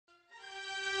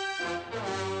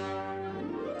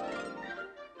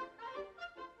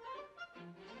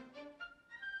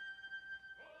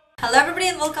Hello everybody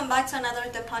and welcome back to another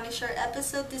The Punisher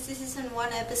episode. This is season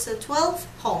 1, episode 12,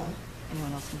 Home.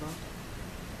 Anyone else involved?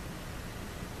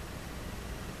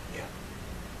 Yeah.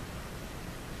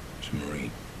 It's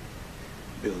Marine.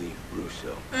 Billy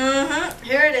Russo. Mm-hmm.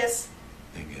 Here it is.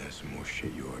 Maybe that's some more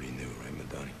shit you already knew, right,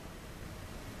 Madani?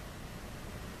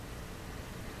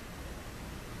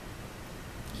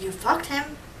 You fucked him.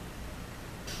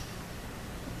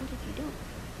 What did you do?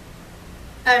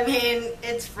 I mean,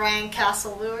 it's Frank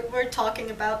Castle we're talking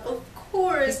about. Of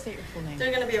course, Please state your full name.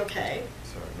 they're gonna be okay.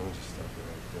 Sorry, let me just stop you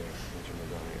right there. Major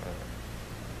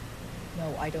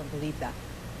Madani, No, I don't believe that.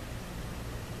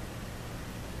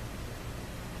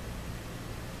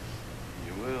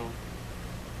 You will.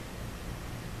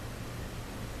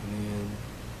 In the end,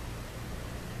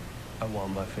 I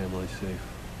want my family safe.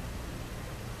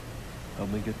 Help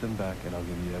me get them back and I'll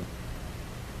give you everything.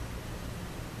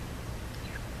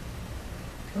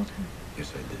 Killed him.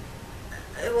 Yes, I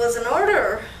did. It was an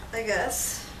order, I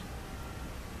guess.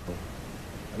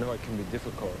 I know it can be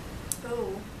difficult.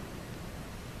 Oh.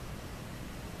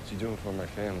 What you doing for my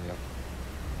family?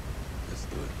 Let's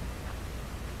do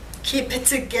it. Keep it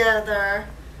together.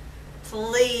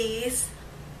 Please.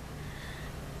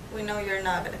 We know you're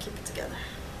not gonna keep it together.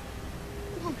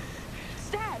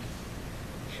 Dad!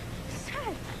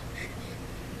 Dad!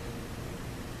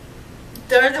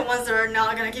 They're the ones that are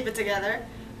not gonna keep it together.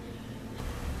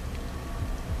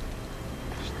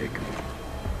 Stay calm.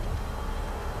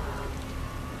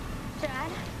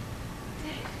 Dad?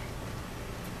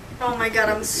 Oh my god,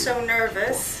 I'm so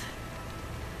nervous.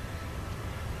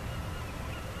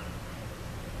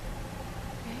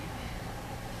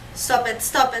 Stop it,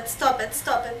 stop it, stop it,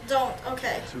 stop it. Don't.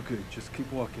 Okay. It's okay. Just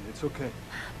keep walking. It's okay.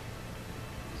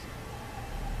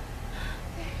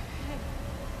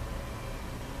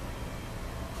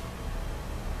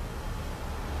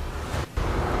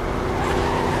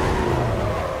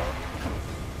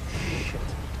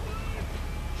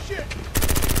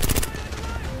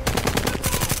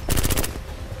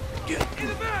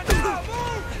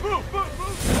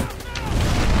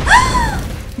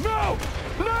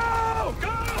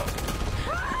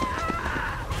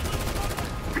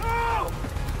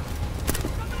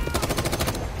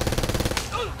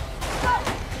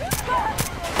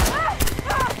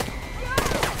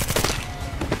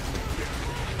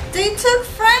 They took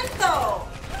Frank though.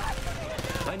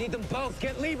 I need them both.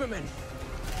 Get Lieberman.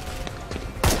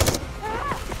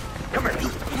 Come here.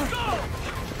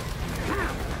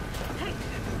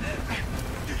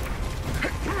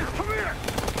 Come here.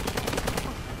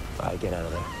 All right, get out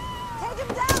of there. Take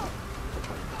him down!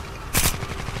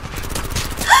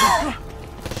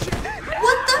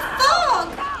 What the fuck?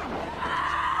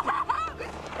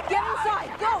 Get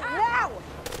inside! Go, now!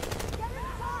 Get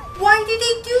inside! Why did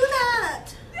they do that?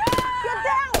 Get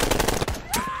down!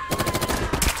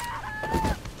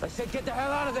 I said get the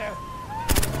hell out of there.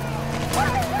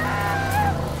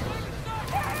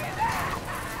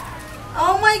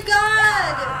 Oh my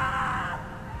god!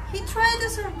 He tried to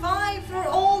survive for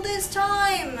all this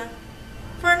time.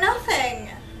 For nothing.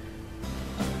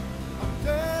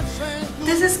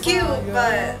 This is cute,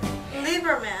 but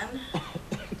Lieberman.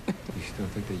 You still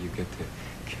think that you get to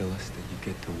kill us, that you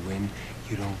get to win?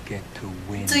 You don't get to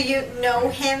win. Do you know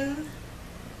him?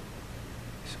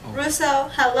 It's over. Russo,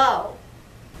 hello.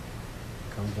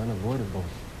 Becomes unavoidable.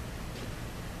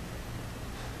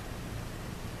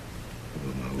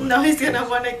 No, he's gonna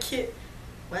wanna kill.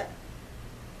 What?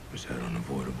 Was that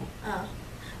unavoidable? Oh.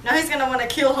 Now he's gonna wanna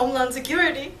kill Homeland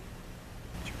Security.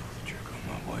 Did you pull the trigger on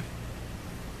my wife?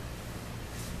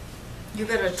 You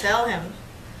better tell him.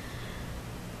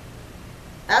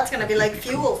 That's gonna be like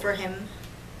fuel for him.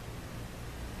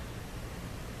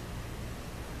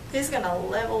 He's gonna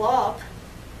level up.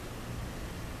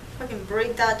 Fucking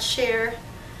break that chair.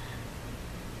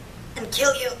 And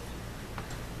kill you.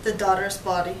 The daughter's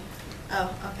body. Oh,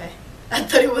 okay. I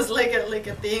thought it was like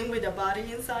a thing with a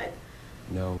body inside.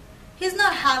 No. He's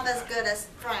not half as good as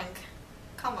Frank.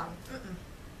 Come on.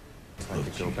 If I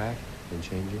could go back and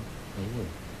change it, I would.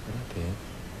 But I can't.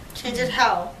 Change it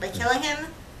how? By killing him?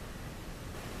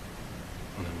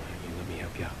 Well, then why don't you let me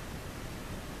help you out?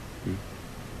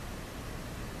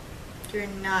 You're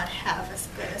not half as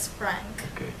good as Frank.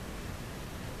 Okay.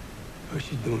 How's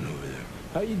she doing over there?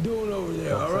 How you doing over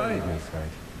there, all right? Me,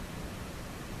 Frank.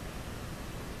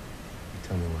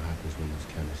 Tell me what happens when those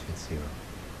cameras hit 0.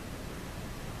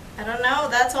 I don't know.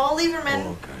 That's all Lieberman.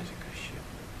 All kinds of good shit.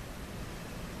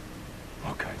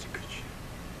 All kinds of good shit.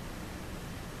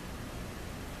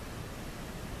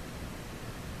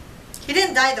 He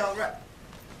didn't die though, right?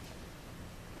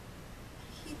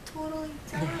 He totally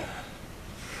died.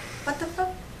 What the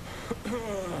fuck?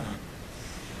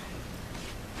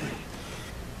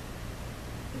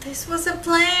 This was a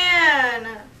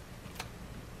plan.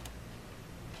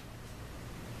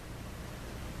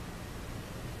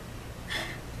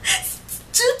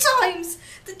 2 times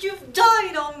that you've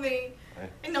died on me.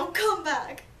 And now come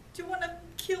back. Do you want to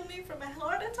kill me from a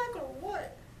heart attack or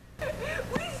what? We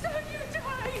saw you die!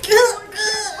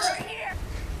 Right here!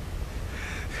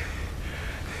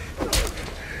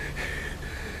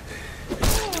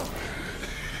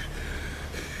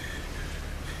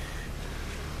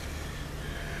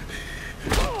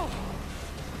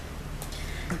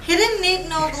 He didn't need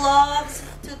no gloves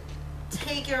to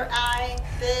take your eye,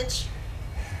 bitch.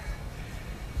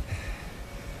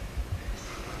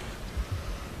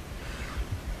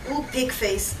 Ooh, pig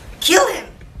face. Kill him!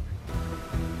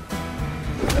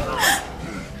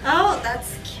 Oh, that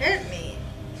scared me.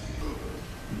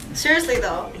 Seriously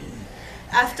though,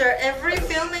 after every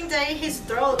filming day, his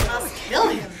throat must kill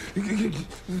him. I've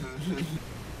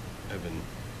been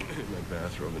in my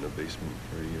bathrobe in a basement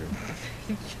for a year.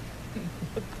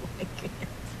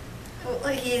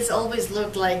 Well, he's always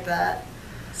looked like that.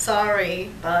 Sorry,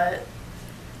 but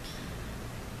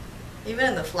even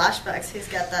in the flashbacks, he's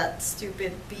got that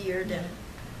stupid beard and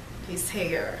his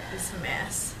hair is a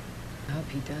mess. I hope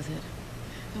he does it.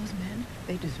 Those men,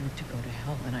 they deserve to go to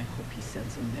hell, and I hope he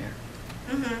sends them there.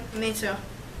 Mm-hmm, me too.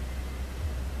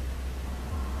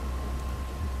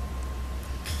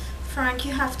 Frank,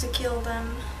 you have to kill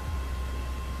them.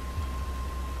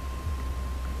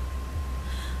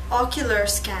 Ocular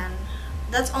scan.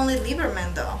 That's only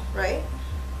Lieberman though, right?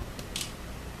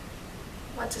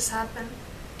 What just happened?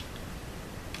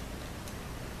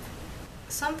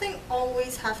 Something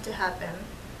always have to happen,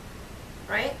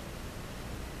 right?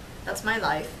 That's my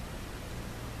life.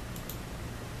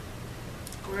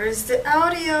 Where's the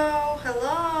audio?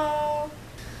 Hello?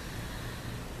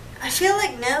 I feel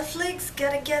like Netflix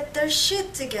gotta get their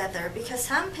shit together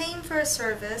because I'm paying for a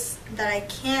service that I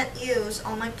can't use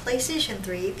on my PlayStation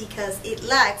 3 because it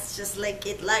lags just like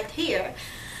it lagged here.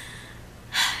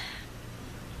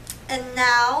 And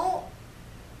now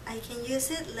I can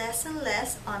use it less and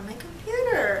less on my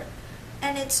computer.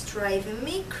 And it's driving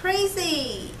me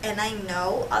crazy. And I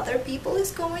know other people is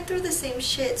going through the same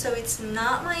shit. So it's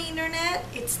not my internet.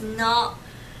 It's not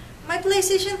my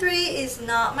PlayStation 3. It's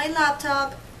not my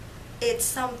laptop. It's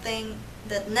something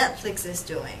that Netflix is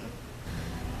doing.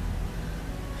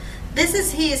 This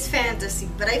is his fantasy.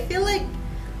 But I feel like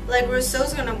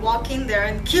Rousseau's gonna walk in there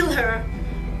and kill her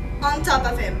on top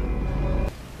of him.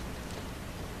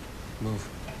 Move.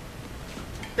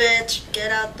 Bitch,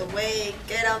 get out the way,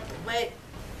 get out the way.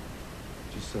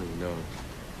 Just so you know.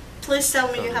 Please tell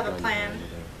me you have a plan.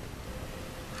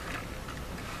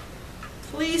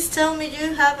 Please tell me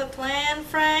you have a plan,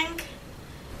 Frank.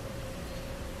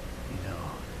 You know,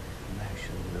 I'm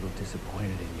actually a little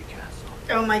disappointed in you, Castle.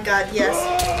 Oh my god, yes.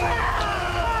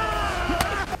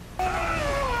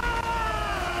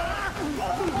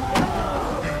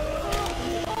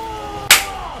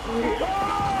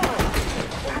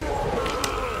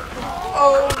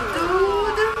 Oh,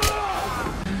 dude.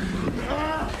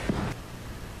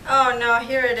 Oh no,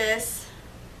 here it is.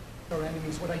 Our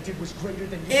enemies, what I did was greater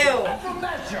than you. Ew.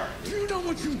 Measure. You know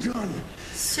what you've done.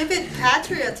 Stupid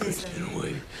patriotism.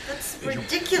 That's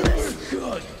ridiculous.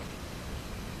 God.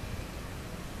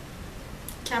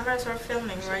 Cameras are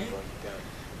filming, right?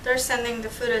 They're sending the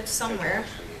footage somewhere.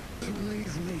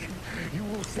 Believe me, you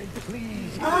will say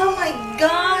please. Oh my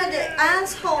god,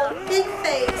 asshole, big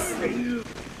face.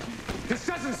 This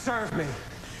doesn't serve me.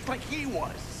 Like he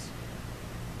was.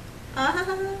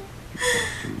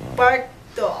 Bark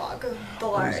dog, I was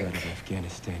bark. out of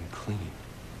Afghanistan clean.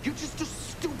 You're just a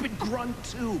stupid grunt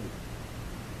too.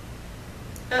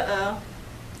 Uh-oh.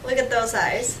 Look at those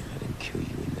eyes. I didn't kill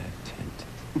you in that tent.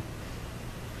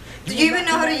 Do you even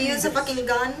know how to use a fucking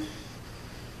gun?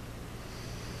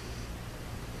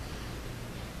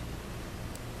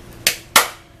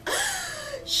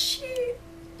 Shit.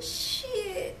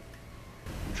 Shit.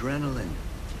 Adrenaline.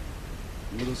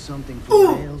 A little something for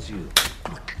what ails you.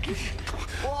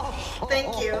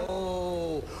 Thank you.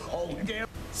 Oh, damn.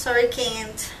 Sorry,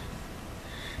 can't.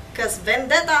 Cause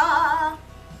vendetta.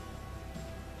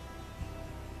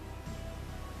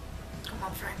 Come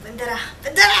on, Frank. Vendetta.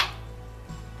 Vendetta!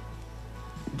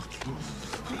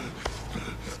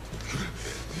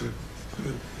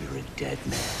 You're a dead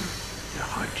man. Your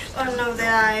heart just... Oh no, the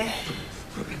eye.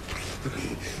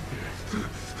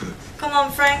 Come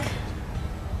on, Frank.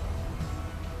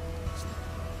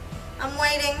 I'm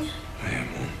waiting. I am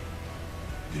one.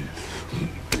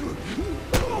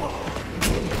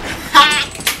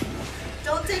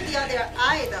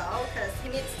 die though, because he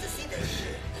needs to see this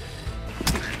shit.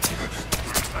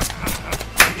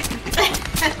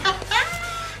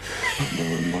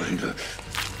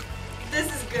 This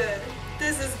is good.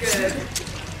 This is good.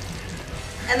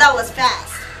 And that was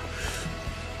fast.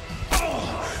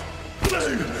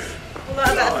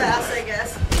 Not that fast, I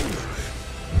guess.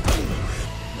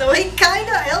 No, he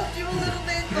kinda helped you a little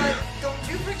bit, but don't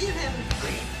you forgive him.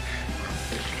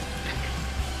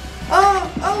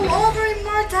 Oh, over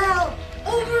Immortal!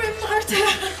 Over Immortal!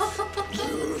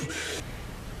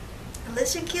 At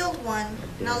least you killed one.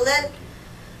 Now let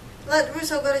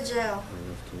Russo go to jail. I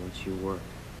love to watch you work.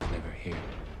 Never here.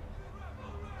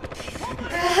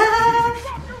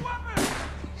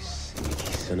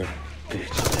 Sneaky son of a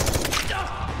bitch.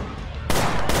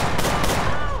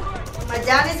 My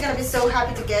Danny's gonna be so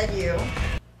happy to get you.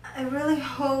 I really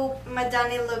hope my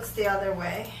Danny looks the other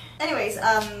way. Anyways,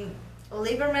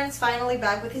 Lieberman's finally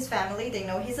back with his family. They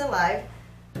know he's alive.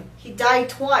 He died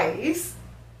twice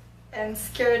and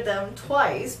scared them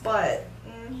twice, but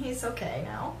he's okay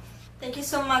now. Thank you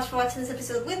so much for watching this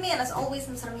episode with me, and as always,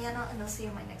 I'm Sora Miyano, and I'll see you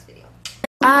in my next video.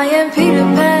 I am Peter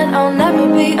Pan, I'll never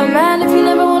be a man if you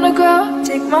never wanna grow.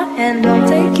 Take my hand, I'll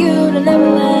take you to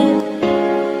Neverland.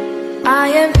 I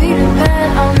am Peter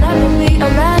Pan, I'll never be a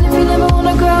man if you never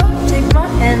wanna grow. Take my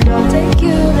hand, I'll take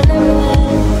you to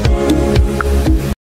Neverland.